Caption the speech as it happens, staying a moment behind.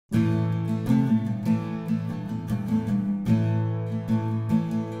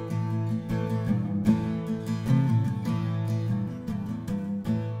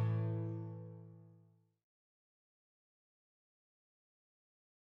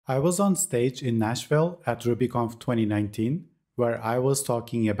I was on stage in Nashville at RubyConf 2019, where I was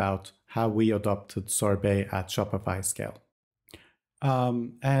talking about how we adopted sorbet at Shopify scale.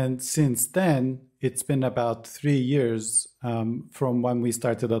 And since then, it's been about 3 years from when we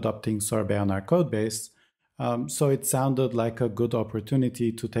started adopting sorbet on our codebase. So it sounded like a good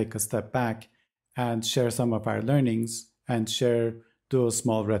opportunity to take a step back and share some of our learnings and do a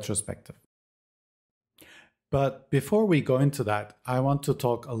small retrospective. But before we go into that, I want to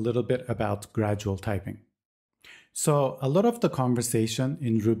talk a little bit about gradual typing. So a lot of the conversation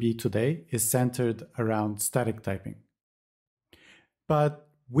in Ruby today is centered around static typing. But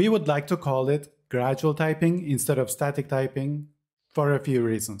we would like to call it gradual typing instead of static typing for a few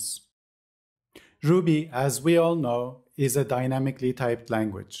reasons. Ruby, as we all know, is a dynamically typed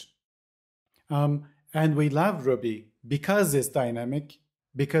language. And we love Ruby because it's dynamic,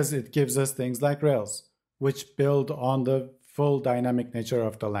 because it gives us things like Rails, which build on the full dynamic nature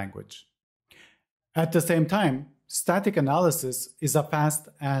of the language. At the same time, static analysis is a fast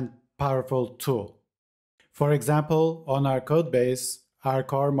and powerful tool. For example, on our codebase, our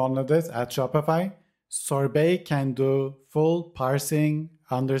core monolith at Shopify, sorbet can do full parsing,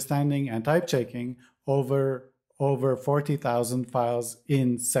 understanding, and type checking over 40,000 files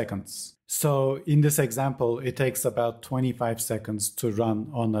in seconds. So in this example, it takes about 25 seconds to run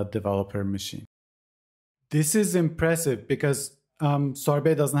on a developer machine. This is impressive because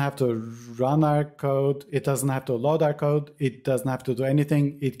sorbet doesn't have to run our code, it doesn't have to load our code, it doesn't have to do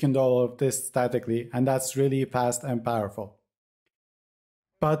anything, it can do all of this statically, and that's really fast and powerful.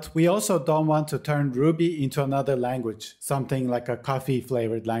 But we also don't want to turn Ruby into another language, something like a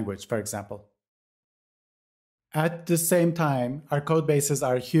coffee-flavored language, for example. At the same time, our code bases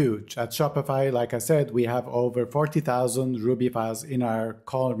are huge. At Shopify, like I said, we have over 40,000 Ruby files in our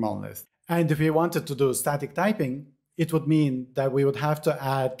core monolith. And if we wanted to do static typing, it would mean that we would have to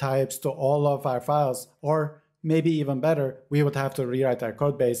add types to all of our files, or maybe even better, we would have to rewrite our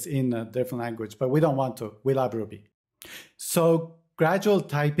code base in a different language, but we don't want to. We love Ruby. So gradual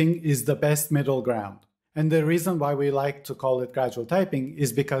typing is the best middle ground. And the reason why we like to call it gradual typing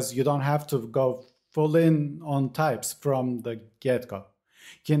is because you don't have to go full in on types from the get-go.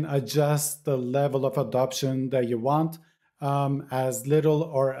 You can adjust the level of adoption that you want as little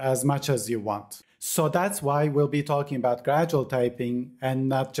or as much as you want. So that's why we'll be talking about gradual typing and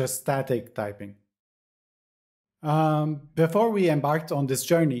not just static typing. Before we embarked on this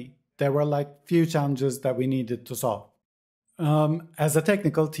journey, there were few challenges that we needed to solve. As a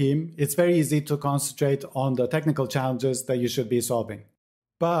technical team, it's very easy to concentrate on the technical challenges that you should be solving.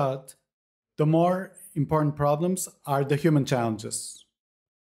 But the more important problems are the human challenges.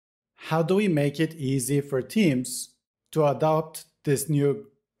 How do we make it easy for teams to adopt this new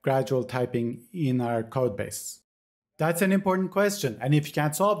gradual typing in our code base? That's an important question. And if you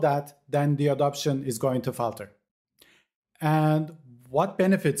can't solve that, then the adoption is going to falter. And what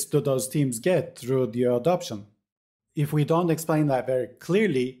benefits do those teams get through the adoption? If we don't explain that very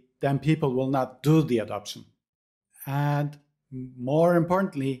clearly, then people will not do the adoption. And more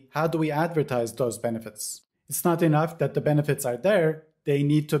importantly, how do we advertise those benefits? It's not enough that the benefits are there, they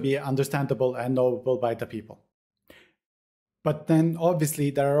need to be understandable and knowable by the people. But then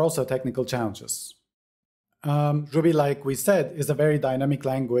obviously there are also technical challenges. Ruby, like we said, is a very dynamic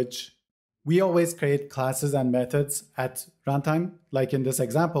language. We always create classes and methods at runtime. Like in this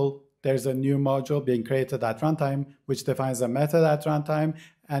example, there's a new module being created at runtime, which defines a method at runtime,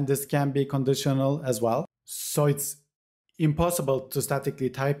 and this can be conditional as well. So it's impossible to statically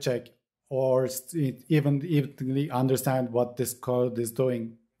type check or even understand what this code is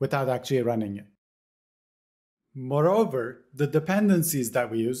doing without actually running it. Moreover, the dependencies that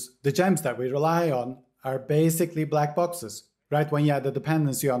we use, the gems that we rely on, are basically black boxes. Right? When you add a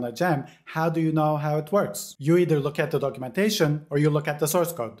dependency on a gem, how do you know how it works? You either look at the documentation or you look at the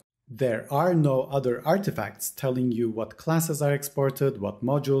source code. There are no other artifacts telling you what classes are exported, what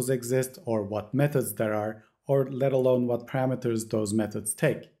modules exist, or what methods there are, or let alone what parameters those methods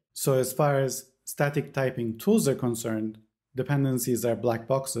take. So as far as static typing tools are concerned, dependencies are black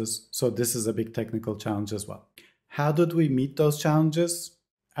boxes, so this is a big technical challenge as well. How did we meet those challenges?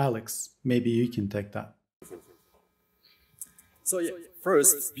 Alex, maybe you can take that. So yeah,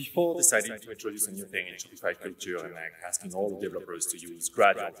 first, before deciding to introduce a new thing in Shopify culture and asking all developers to use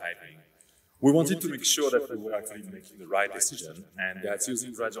gradual typing, we wanted to make sure that we were actually making the right decision and that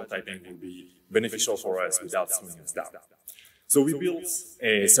using gradual typing will be beneficial for us without slowing us down. So we built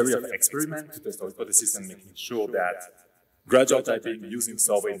a series of experiments to test our hypothesis and making sure that gradual typing using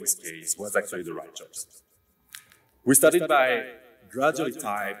sorbet in this case was actually the right choice. We started by gradually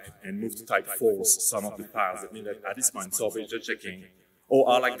type and move to type false some of the files that needed at this point sorbet just checking or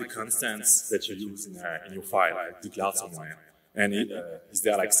are like the constants that you use in your file, like declared somewhere. And is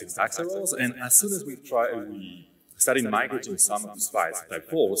there like syntax errors? And as soon as we started migrating some of these files to type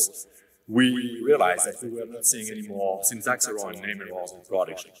 4s, we realized that we were not seeing any more syntax errors and name errors in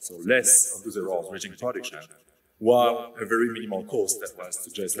production. So less of those errors reaching production, while a very minimal cost that was to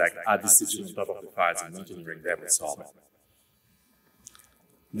just like add this stitching on top of the files and maintaining them with Sorbet.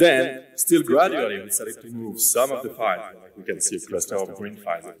 Then, still gradually, we started to move some of the files, like we can see a cluster of green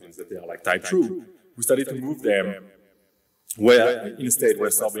files, that means that they are like type true. We started to move them where, in a state where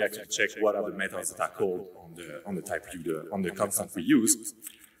Sorbet actually checks what are the methods that are called on the type view, on the constant we use.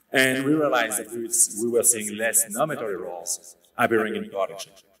 And we realized that we were seeing less no-method errors appearing in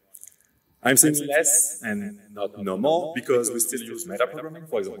production. I'm saying less and not no more because we still use metaprogramming,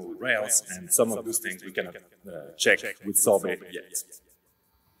 for example, with Rails, and some of those things we cannot check with Sorbet yet.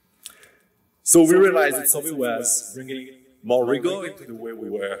 So we realized that Sorbet was bringing more rigor into the way we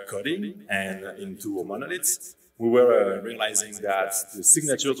were coding and into monoliths. We were realizing that the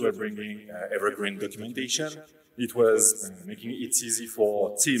signatures were bringing evergreen documentation. It was making it easy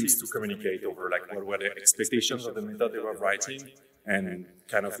for teams to communicate over like what were the expectations of the method they were writing and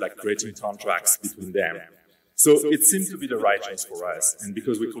kind of like creating contracts between them. So it seemed to be the right choice for us. And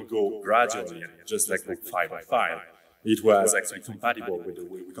because we could go gradually and just like file by file, it was actually compatible with the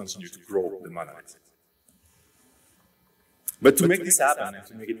way we continue to grow the monolith. But to make this happen and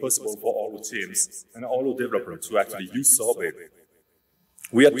to make it possible for all the teams and all the developers to actually use Sorbet,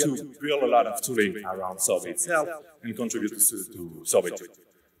 we had to build a lot of tooling around Sorbet itself and contribute to Sorbet 2.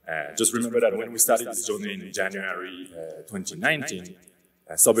 Just remember that when we started this journey in January 2019,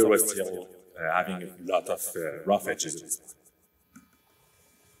 Sorbet was still having a lot of rough edges.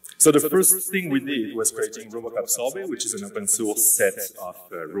 So the first thing we did was creating RubyConf Sorbet, which is an open source set of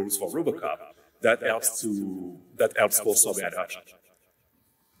rules for RubyConf that helps for Sorbet adoption.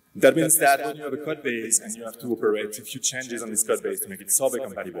 That means that when you have a code base and you have to operate a few changes on this code base to make it Sorbet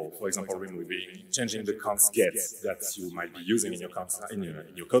compatible, for example, changing the const get that you might be using in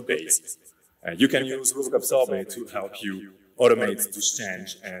your code base, you can use RubyConf Sorbet to help you automate this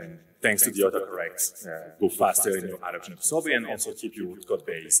change and, thanks to the autocorrect, go faster in your adoption of Sorbet and also keep your code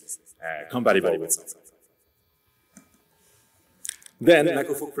base compatible with Sorbet. Then, like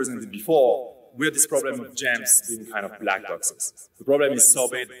Ufuk presented before, we had this problem of gems being kind of black boxes. The problem is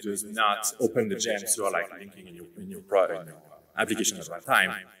Sorbet does not open the gems you are like linking in your application at one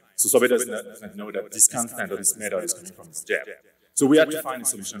time. So Sorbet does not know that this constant or this method is coming from this gem. So we had to find a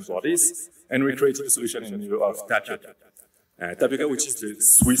solution for this, and we created a solution in lieu of Tapioca. Tapioca, which is the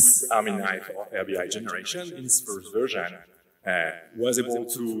Swiss Army knife or RBI generation, in its first version, was able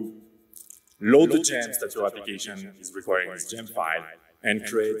to load the gems that your application is requiring in this gem file and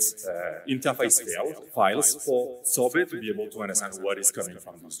create interface files for Sorbet to be able to understand what is coming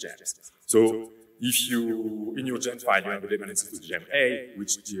from those gems. So if you, in your gem file, you have a dependency to gem A,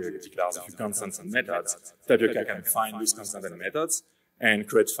 which declares a few constants and methods, Tapioca can find those constants and methods and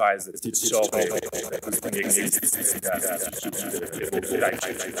create files that teach Sorbet that this thing exists.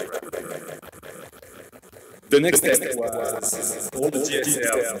 The next step was all the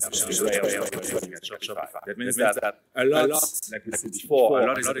DSLs and Rails using at Shopify. That means that a lot, like we said before, a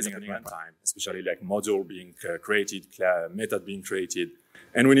lot is happening at one time, especially like module being created, method being created.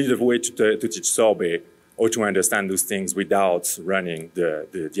 And we need a way to teach Sorbet or to understand those things without running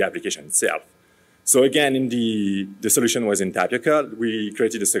the application itself. So again, the solution was in Tapioca. We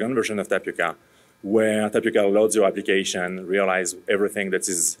created a second version of Tapioca, where Tapioca loads your application, realize everything that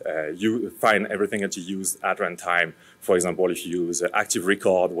is, find everything that you use at runtime. For example, if you use active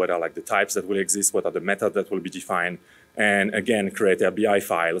record, what are like the types that will exist, what are the methods that will be defined, and again, create RBI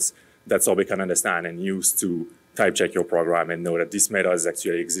files that Sorbet can understand and use to type check your program and know that this method is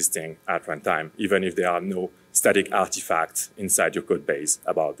actually existing at runtime, even if there are no static artifacts inside your code base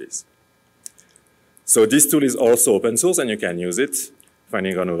about this. So this tool is also open source and you can use it,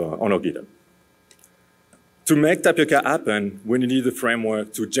 finding on our GitHub. To make Tapioca happen, we needed a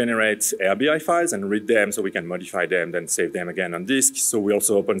framework to generate RBI files and read them so we can modify them, then save them again on disk. So we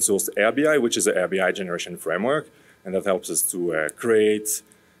also open sourced RBI, which is an RBI generation framework, and that helps us to create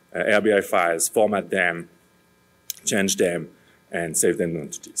RBI files, format them, change them, and save them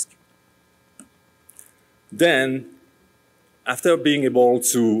onto disk. Then, after being able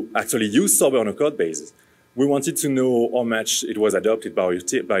to actually use Sorbet on a code base, we wanted to know how much it was adopted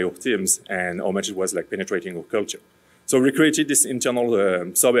by your teams and how much it was like penetrating our culture. So we created this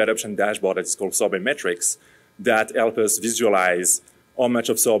internal Sorbet adoption dashboard that's called Sorbet Metrics that help us visualize how much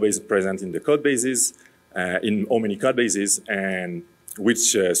of Sorbet is present in the code bases, in how many code bases, and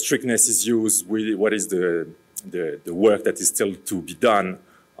which strictness is used, what is the the work that is still to be done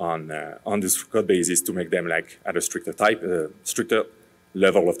on this code bases to make them like at a stricter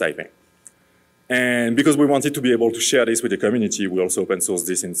level of typing. And because we wanted to be able to share this with the community, we also open sourced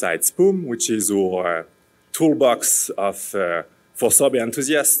this inside Spoom, which is our toolbox for Sorbet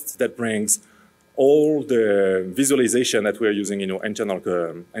enthusiasts that brings all the visualization that we're using in our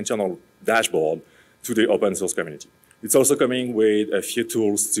internal dashboard to the open source community. It's also coming with a few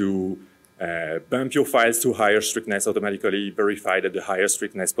tools to bump your files to higher strictness automatically, verify that the highest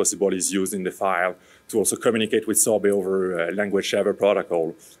strictness possible is used in the file, to also communicate with Sorbet over language server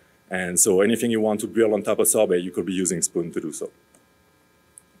protocol. And so anything you want to build on top of Sorbet, you could be using Spoon to do so.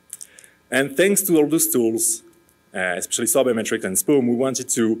 And thanks to all those tools, especially Sorbet metrics and Spoon, we wanted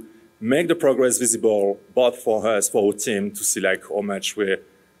to make the progress visible both for us, for our team, to see like how much we're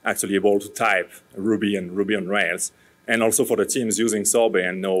actually able to type Ruby on Rails, and also for the teams using Sorbet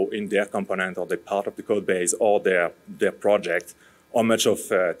and know in their component or their part of the code base or their project how much of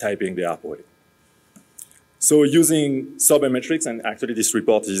typing they are putting. So using Sorbet metrics, and actually this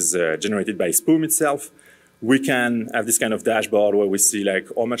report is generated by Spoom itself, we can have this kind of dashboard where we see like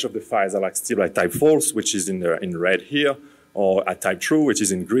how much of the files are like still at type false, which is in red here, or at type true, which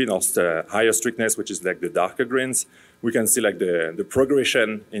is in green, or higher strictness, which is like the darker greens. We can see like the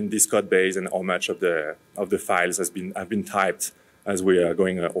progression in this code base and how much of the files have been typed as we are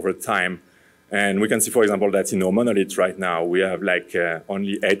going over time. And we can see, for example, that in our monolith right now, we have like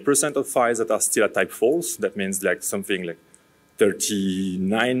only 8% of files that are still at type false. That means like something like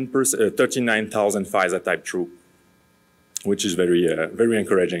 39,000 files at type true, which is very, very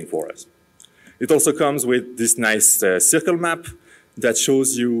encouraging for us. It also comes with this nice circle map that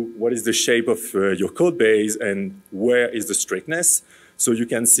shows you what is the shape of your code base and where is the strictness. So you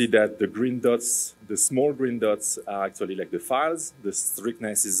can see that the green dots, the small green dots are actually like the files. The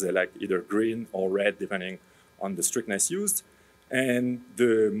strictness is like either green or red, depending on the strictness used. And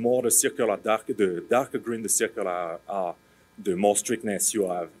the more the circle are dark, the darker green the circle are, the more strictness you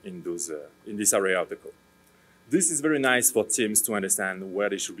have in this area of the code. This is very nice for teams to understand where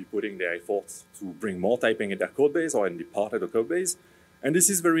they should be putting their efforts to bring more typing in their code base or in the part of the code base. And this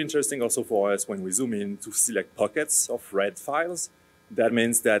is very interesting also for us when we zoom in to select pockets of red files. That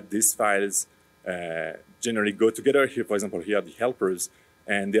means that these files generally go together. Here, for example, here are the helpers,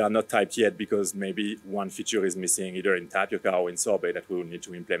 and they are not typed yet because maybe one feature is missing either in Tapioca or in Sorbet that we will need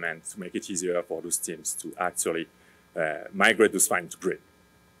to implement to make it easier for those teams to actually migrate those files to grid.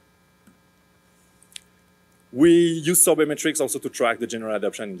 We use Sorbet metrics also to track the general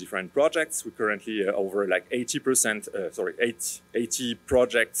adoption in different projects. We currently over like 80 projects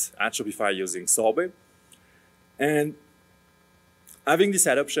at Shopify using Sorbet. And having this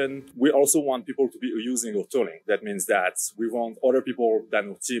adoption, we also want people to be using our tooling. That means that we want other people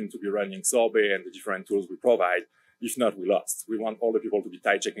than our team to be running Sorbet and the different tools we provide. If not, we lost. We want all the people to be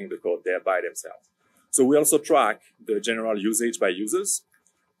type checking the code there by themselves. So we also track the general usage by users.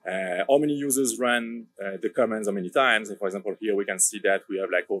 How many users run the commands how many times. And for example, here we can see that we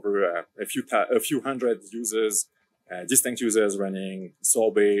have like over a few hundred users, distinct users running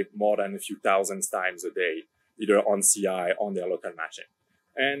Sorbet more than a few thousand times a day, either on CI on their local machine.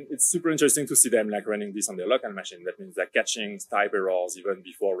 And it's super interesting to see them like running this on their local machine. That means they're catching type errors even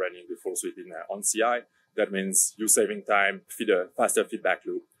before running the full suite on CI. That means you saving time, faster feedback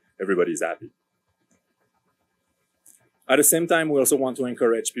loop. Everybody's happy. At the same time, we also want to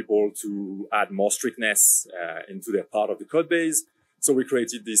encourage people to add more strictness into their part of the code base. So we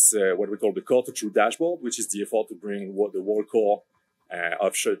created this, what we call the core to true dashboard, which is the effort to bring the whole core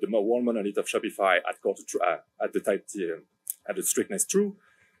of the whole monolith of Shopify at core to true, at the strictness true.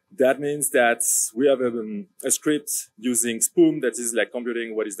 That means that we have a script using Spoom that is like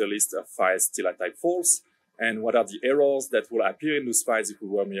computing what is the list of files still at type false and what are the errors that will appear in those files if we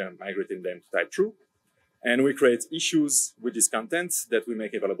were migrating them to type true. And we create issues with this content that we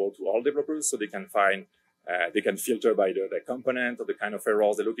make available to all developers so they can find, they can filter by the component or the kind of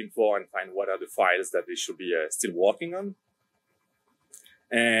errors they're looking for and find what are the files that they should be still working on.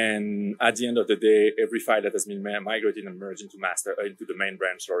 And at the end of the day, every file that has been migrated and merged into into the main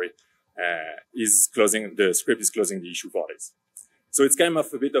branch, the script is closing the issue for this. So it's kind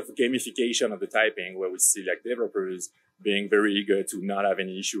of a bit of gamification of the typing where we see like developers being very eager to not have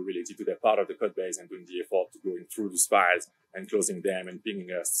any issue related to their part of the code base and doing the effort to going through those files and closing them and pinging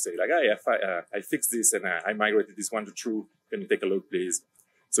us to say like, hey, I fixed this and I migrated this one to true. Can you take a look, please?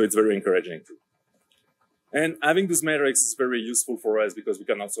 So it's very encouraging too. And having those metrics is very useful for us because we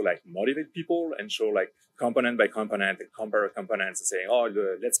can also like motivate people and show like component by component and compare components and saying, oh,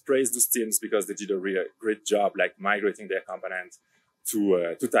 let's praise those teams because they did a really great job like migrating their component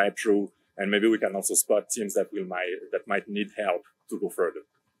to type true And maybe we can also spot teams that might need help to go further.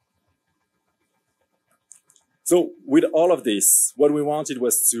 So with all of this, what we wanted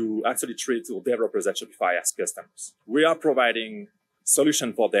was to actually treat our developers at Shopify as customers. We are providing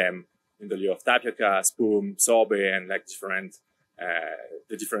solution for them in the lieu of Tapioca, Spoon, Sorbet, and like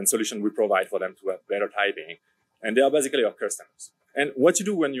the different solutions we provide for them to have better typing. And they are basically our customers. And what you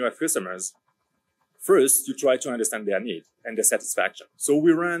do when you have customers, first, you try to understand their need and their satisfaction. So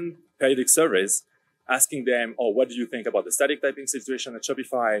we run periodic surveys asking them, oh, what do you think about the static typing situation at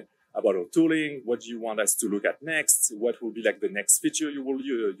Shopify, about our tooling? What do you want us to look at next? What will be like the next feature you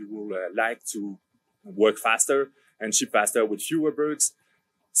will like to work faster and ship faster with fewer bugs?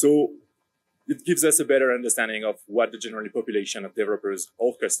 So it gives us a better understanding of what the general population of developers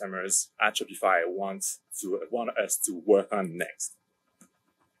or customers at Shopify want us to work on next.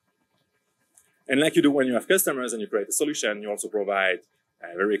 And like you do when you have customers and you create a solution, you also provide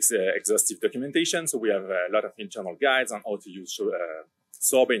very exhaustive documentation. So we have a lot of internal guides on how to use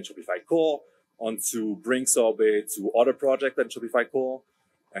Sorbet in Shopify Core, on to bring Sorbet to other projects in Shopify Core.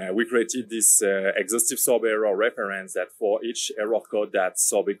 We created this exhaustive Sorbet error reference that for each error code that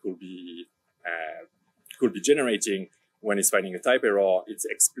Sorbet could be generating when it's finding a type error, it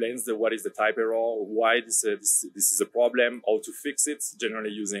explains what is the type error, why this is a problem, how to fix it, generally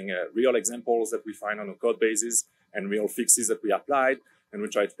using real examples that we find on our code bases and real fixes that we applied. And we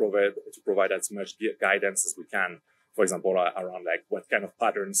try to provide as much guidance as we can, for example, around like what kind of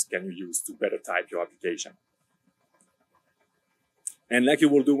patterns can you use to better type your application. And like you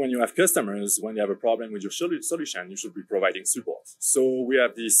will do when you have customers, when you have a problem with your solution, you should be providing support. So we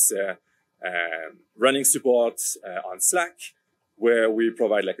have this running support on Slack, where we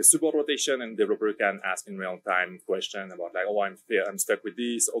provide like a support rotation, and developer can ask in real time question about like, oh, I'm stuck with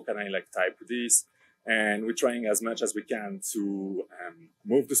this. How can I like type with this? And we're trying as much as we can to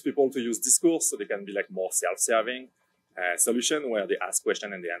move those people to use Discourse so they can be like more self-serving solution where they ask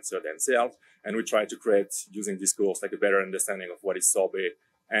questions and they answer themselves. And we try to create, using Discourse, like a better understanding of what is Sorbet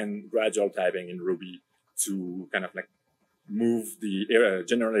and gradual typing in Ruby to kind of like move the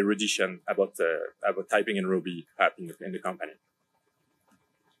general erudition about typing in Ruby up in the company.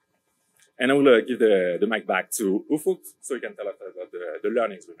 And I will give the mic back to Ufuk so he can tell us about the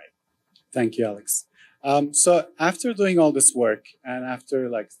learnings we made. Thank you, Alex. So after doing all this work and after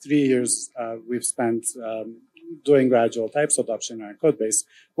like 3 years we've spent doing gradual types adoption in our code base,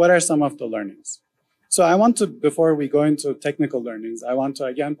 what are some of the learnings? So I want to, before we go into technical learnings, I want to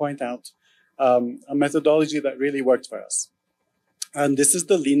again point out a methodology that really worked for us. And this is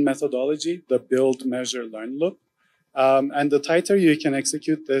the lean methodology, the build, measure, learn loop. And the tighter you can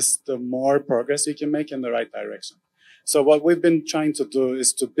execute this, the more progress you can make in the right direction. So what we've been trying to do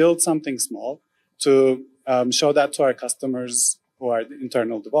is to build something small, to show that to our customers who are the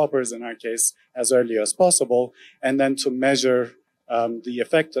internal developers in our case as early as possible, and then to measure the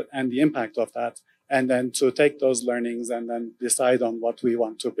effect and the impact of that, and then to take those learnings and then decide on what we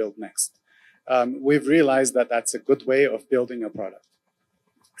want to build next. We've realized that that's a good way of building a product.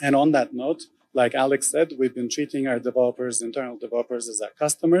 And on that note, like Alex said, we've been treating our developers, internal developers, as our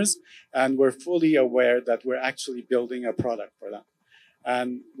customers, and we're fully aware that we're actually building a product for them.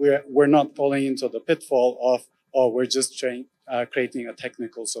 And we're not falling into the pitfall of, oh, we're just creating a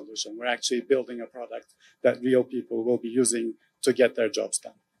technical solution. We're actually building a product that real people will be using to get their jobs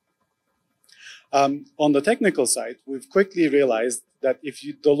done. On the technical side, we've quickly realized that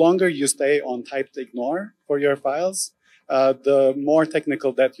the longer you stay on typed ignore for your files, the more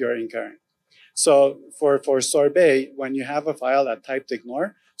technical debt you're incurring. So for Sorbet, when you have a file at typed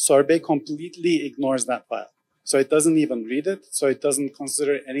ignore, Sorbet completely ignores that file. So it doesn't even read it. So it doesn't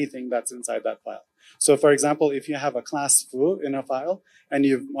consider anything that's inside that file. So for example, if you have a class foo in a file and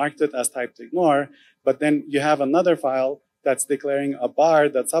you've marked it as typed ignore, but then you have another file that's declaring a bar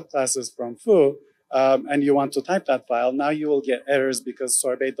that subclasses from foo, and you want to type that file, now you will get errors because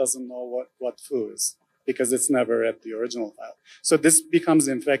Sorbet doesn't know what foo is, because it's never read the original file. So this becomes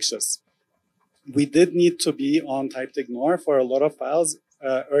infectious. We did need to be on typed ignore for a lot of files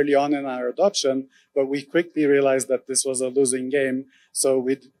early on in our adoption, but we quickly realized that this was a losing game. So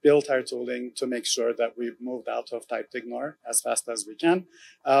we built our tooling to make sure that we moved out of typed ignore as fast as we can.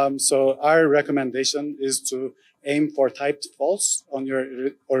 So our recommendation is to aim for typed false on your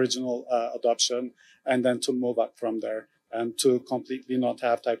original adoption, and then to move up from there and to completely not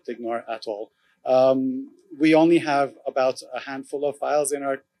have typed ignore at all. We only have about a handful of files in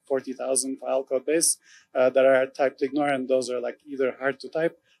our 40,000 file code base that are typed ignore, and those are like either hard to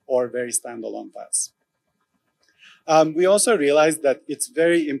type or very standalone files. We also realized that it's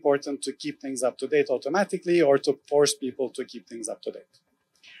very important to keep things up to date automatically or to force people to keep things up to date.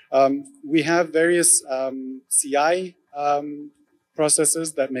 We have various CI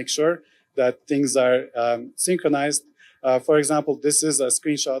processes that make sure that things are synchronized. For example, this is a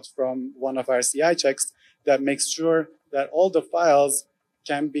screenshot from one of our CI checks that makes sure that all the files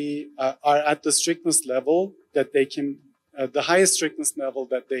can be are at the strictness level that they can, the highest strictness level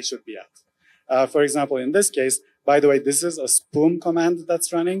that they should be at. For example, in this case, by the way, this is a spoon command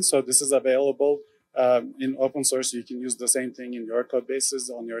that's running, so this is available in open source. You can use the same thing in your code bases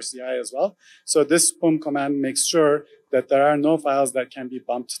on your CI as well. So this spoon command makes sure that there are no files that can be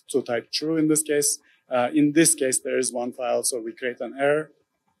bumped to type true in this case. In this case, there is one file, so we create an error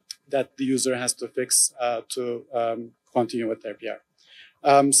that the user has to fix to continue with their PR.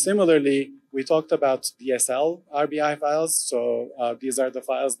 Similarly, we talked about DSL RBI files. So these are the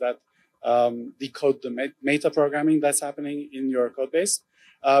files that decode the meta programming that's happening in your code base.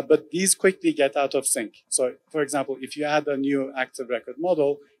 But these quickly get out of sync. So for example, if you add a new active record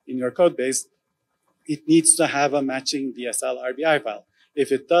model in your code base, it needs to have a matching DSL RBI file.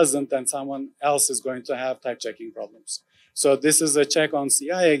 If it doesn't, then someone else is going to have type checking problems. So this is a check on CI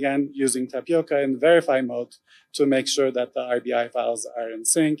again, using Tapioca in verify mode to make sure that the RBI files are in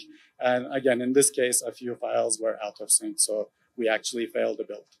sync. And again, in this case, a few files were out of sync, so we actually failed the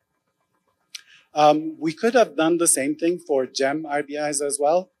build. We could have done the same thing for gem RBIs as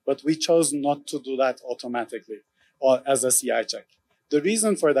well, but we chose not to do that automatically or as a CI check. The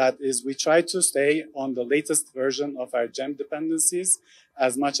reason for that is we try to stay on the latest version of our gem dependencies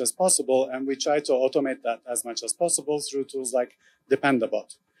as much as possible, and we try to automate that as much as possible through tools like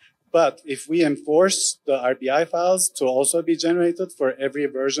Dependabot. But if we enforce the RBI files to also be generated for every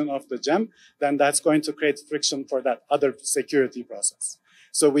version of the gem, then that's going to create friction for that other security process.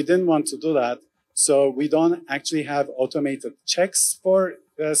 So we didn't want to do that. So we don't actually have automated checks for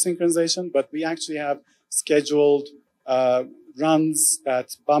synchronization, but we actually have scheduled runs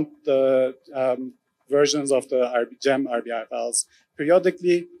that bump the versions of the gem RBI files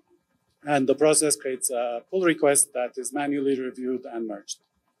periodically, and the process creates a pull request that is manually reviewed and merged.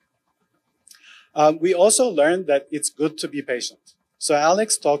 We also learned that it's good to be patient. So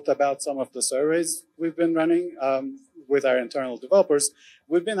Alex talked about some of the surveys we've been running with our internal developers.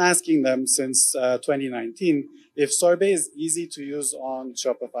 We've been asking them since 2019 if sorbet is easy to use on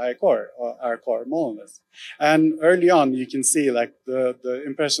Shopify core or our core monolith. And early on, you can see like the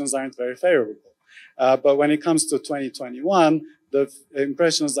impressions aren't very favorable. But when it comes to 2021, the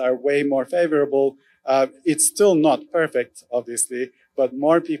impressions are way more favorable. It's still not perfect, obviously, but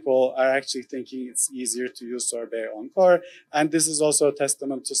more people are actually thinking it's easier to use sorbet on core. And this is also a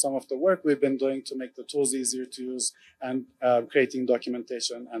testament to some of the work we've been doing to make the tools easier to use and creating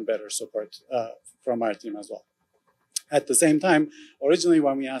documentation and better support from our team as well. At the same time, originally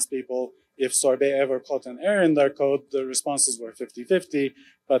when we asked people if sorbet ever caught an error in their code, the responses were 50-50.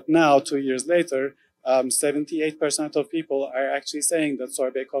 But now, 2 years later, 78% of people are actually saying that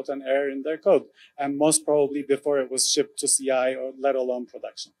sorbet caught an error in their code, and most probably before it was shipped to CI or let alone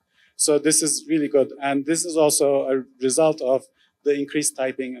production. So this is really good. And this is also a result of the increased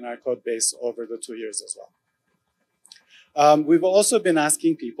typing in our code base over the 2 years as well. We've also been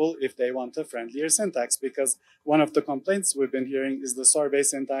asking people if they want a friendlier syntax, because one of the complaints we've been hearing is the sorbet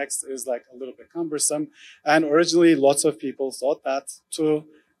syntax is like a little bit cumbersome. And originally lots of people thought that too.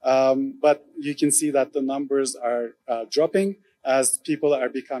 But you can see that the numbers are dropping as people are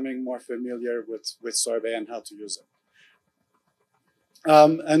becoming more familiar with sorbet and how to use it.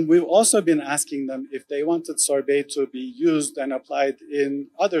 And we've also been asking them if they wanted sorbet to be used and applied in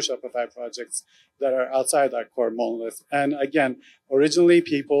other Shopify projects that are outside our core monolith. And again, originally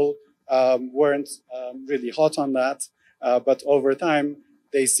people weren't really hot on that, but over time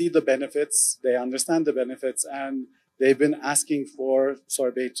they see the benefits, they understand the benefits, and they've been asking for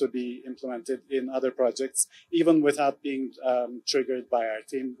sorbet to be implemented in other projects, even without being triggered by our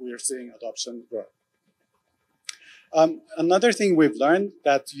team. We're seeing adoption grow. Another thing we've learned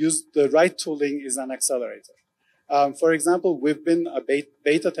that use the right tooling is an accelerator. For example, we've been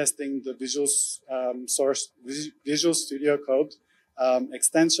beta testing the Visual Studio Code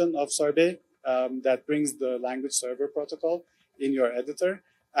extension of sorbet that brings the language server protocol in your editor.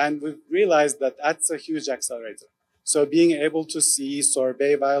 And we've realized that that's a huge accelerator. So being able to see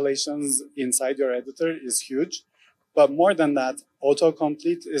sorbet violations inside your editor is huge. But more than that,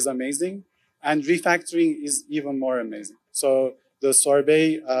 autocomplete is amazing. And refactoring is even more amazing. So the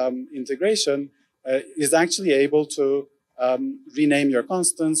sorbet integration is actually able to rename your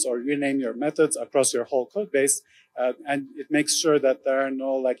constants or rename your methods across your whole code base. And it makes sure that there are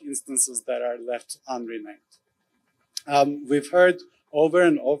no like instances that are left unrenamed. We've heard over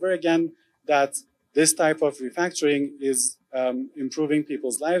and over again that this type of refactoring is improving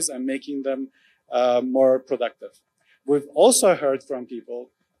people's lives and making them more productive. We've also heard from people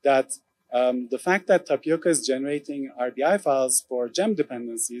that the fact that Tapioca is generating RBI files for gem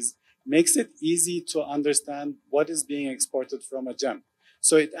dependencies makes it easy to understand what is being exported from a gem.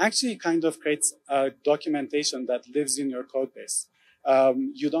 So it actually kind of creates a documentation that lives in your code base.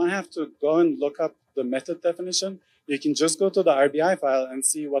 You don't have to go and look up the method definition. You can just go to the RBI file and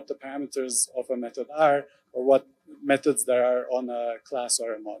see what the parameters of a method are, or what methods there are on a class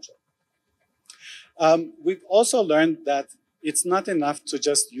or a module. We've also learned that it's not enough to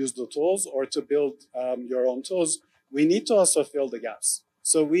just use the tools or to build your own tools. We need to also fill the gaps.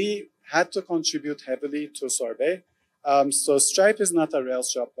 So we had to contribute heavily to Sorbet. So Stripe is not a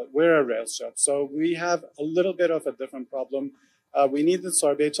Rails shop, but we're a Rails shop. So we have a little bit of a different problem. We needed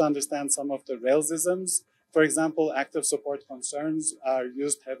Sorbet to understand some of the Railsisms. For example, active support concerns are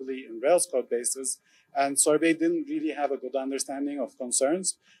used heavily in Rails code bases, and Sorbet didn't really have a good understanding of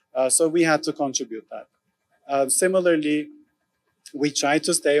concerns. So we had to contribute that. Similarly, we tried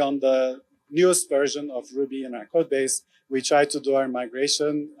to stay on the newest version of Ruby in our code base. We tried to do our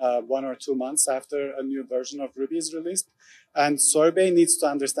migration 1 or 2 months after a new version of Ruby is released. And Sorbet needs to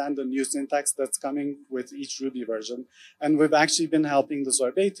understand the new syntax that's coming with each Ruby version. And we've actually been helping the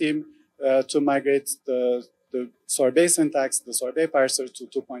Sorbet team to migrate the Sorbet syntax, the Sorbet parser to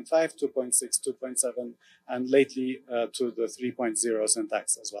 2.5, 2.6, 2.7, and lately to the 3.0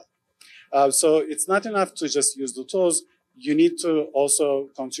 syntax as well. So it's not enough to just use the tools. You need to also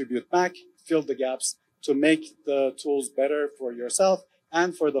contribute back, fill the gaps to make the tools better for yourself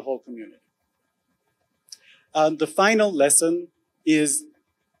and for the whole community. The final lesson is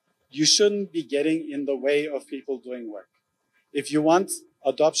you shouldn't be getting in the way of people doing work. If you want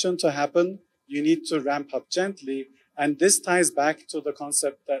adoption to happen, you need to ramp up gently. And this ties back to the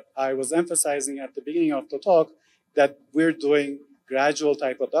concept that I was emphasizing at the beginning of the talk, that we're doing gradual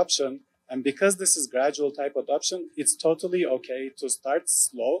type adoption. And because this is gradual type adoption, it's totally okay to start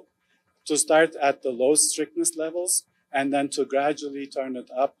slow, to start at the low strictness levels, and then to gradually turn it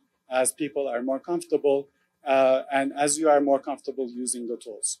up as people are more comfortable and as you are more comfortable using the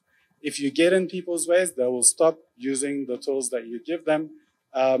tools. If you get in people's ways, they will stop using the tools that you give them.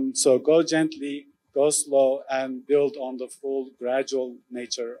 So go gently, go slow, and build on the full gradual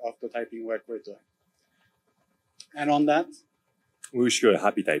nature of the typing work we're doing. And on that, we wish you a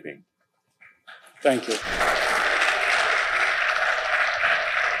happy typing. Thank you.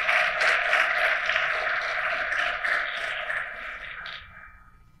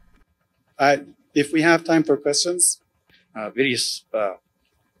 If we have time for questions. Various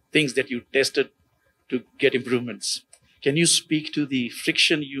things that you tested to get improvements. Can you speak to the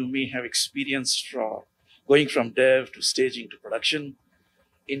friction you may have experienced from going from dev to staging to production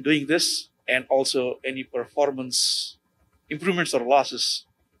in doing this, and also any performance improvements or losses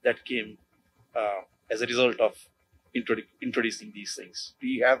that came as a result of introducing these things? Do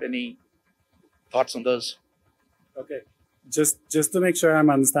you have any thoughts on those? Okay. Just to make sure I'm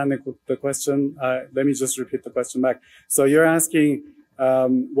understanding the question, let me just repeat the question back. So you're asking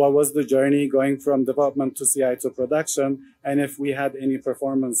what was the journey going from development to CI to production, and if we had any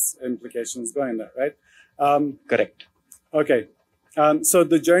performance implications going there, right? Correct. Okay. So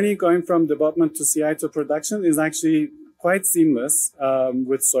the journey going from development to CI to production is actually quite seamless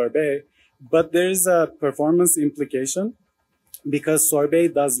with Sorbet, but there's a performance implication because Sorbet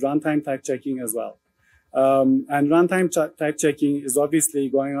does runtime type checking as well. And runtime type checking is obviously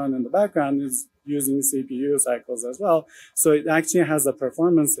going on in the background, is using CPU cycles as well. So it actually has a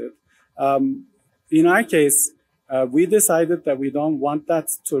performance hit. In our case, we decided that we don't want that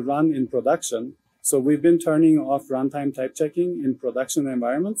to run in production. So we've been turning off runtime type checking in production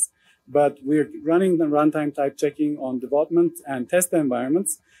environments, but we're running the runtime type checking on development and test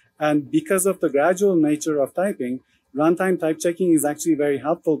environments. And because of the gradual nature of typing, runtime type checking is actually very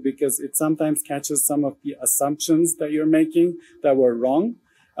helpful because it sometimes catches some of the assumptions that you're making that were wrong.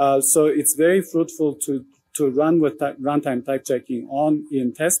 So it's very fruitful to run with runtime type checking on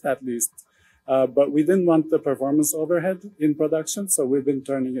in test at least. But we didn't want the performance overhead in production, so we've been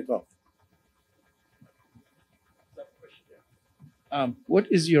turning it off. What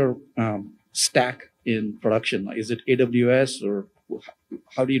is your stack in production? Is it AWS, or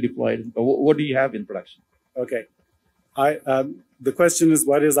how do you deploy it? Or what do you have in production? Okay. The question is,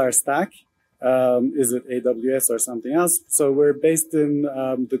 what is our stack? Is it AWS or something else? So we're based in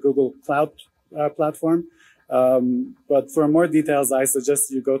the Google Cloud platform. But for more details, I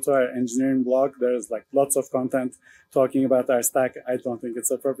suggest you go to our engineering blog. There's like lots of content talking about our stack. I don't think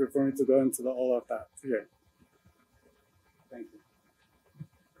it's appropriate for me to go into all of that here. Thank you.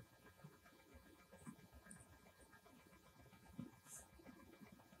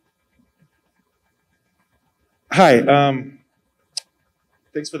 Hi.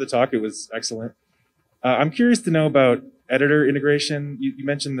 Thanks for the talk. It was excellent. I'm curious to know about editor integration. You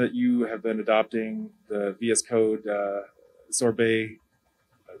mentioned that you have been adopting the VS Code sorbet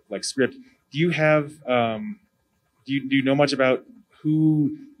like script. Do you have do you know much about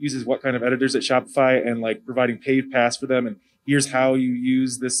who uses what kind of editors at Shopify and like providing paid paths for them? And here's how you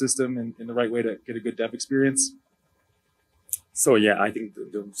use this system in the right way to get a good dev experience? So yeah, I think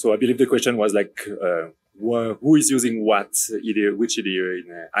so. I believe the question was like, who is using what which IDE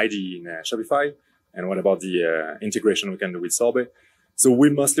in Shopify, and what about the integration we can do with Sorbet? So we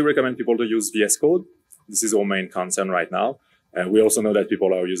mostly recommend people to use VS Code. This is our main concern right now. We also know that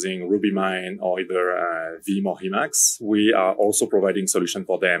people are using RubyMine or either Vim or Emacs. We are also providing solution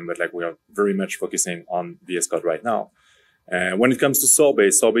for them, but like we are very much focusing on VS Code right now. When it comes to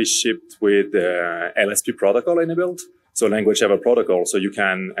Sorbet, Sorbet is shipped with LSP protocol enabled, so language level protocol. So you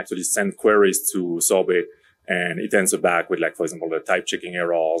can actually send queries to Sorbet and it answers back with like, for example, the type checking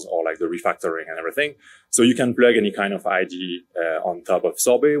errors or like the refactoring and everything. So you can plug any kind of IDE on top of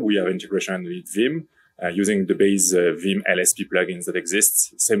Sorbet. We have integration with Vim. Using the base Vim LSP plugins that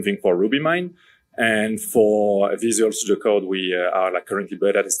exist. Same thing for RubyMine. And for Visual Studio Code, we are like currently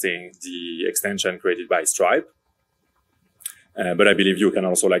beta testing the extension created by Stripe. But I believe you can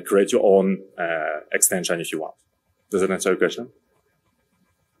also like create your own extension if you want. Does that answer your question?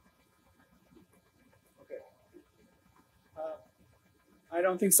 Okay. I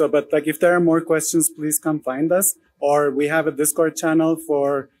don't think so, but like if there are more questions, please come find us. Or we have a Discord channel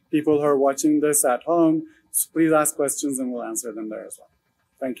for people who are watching this at home. So please ask questions and we'll answer them there as well.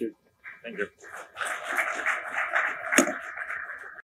 Thank you. Thank you.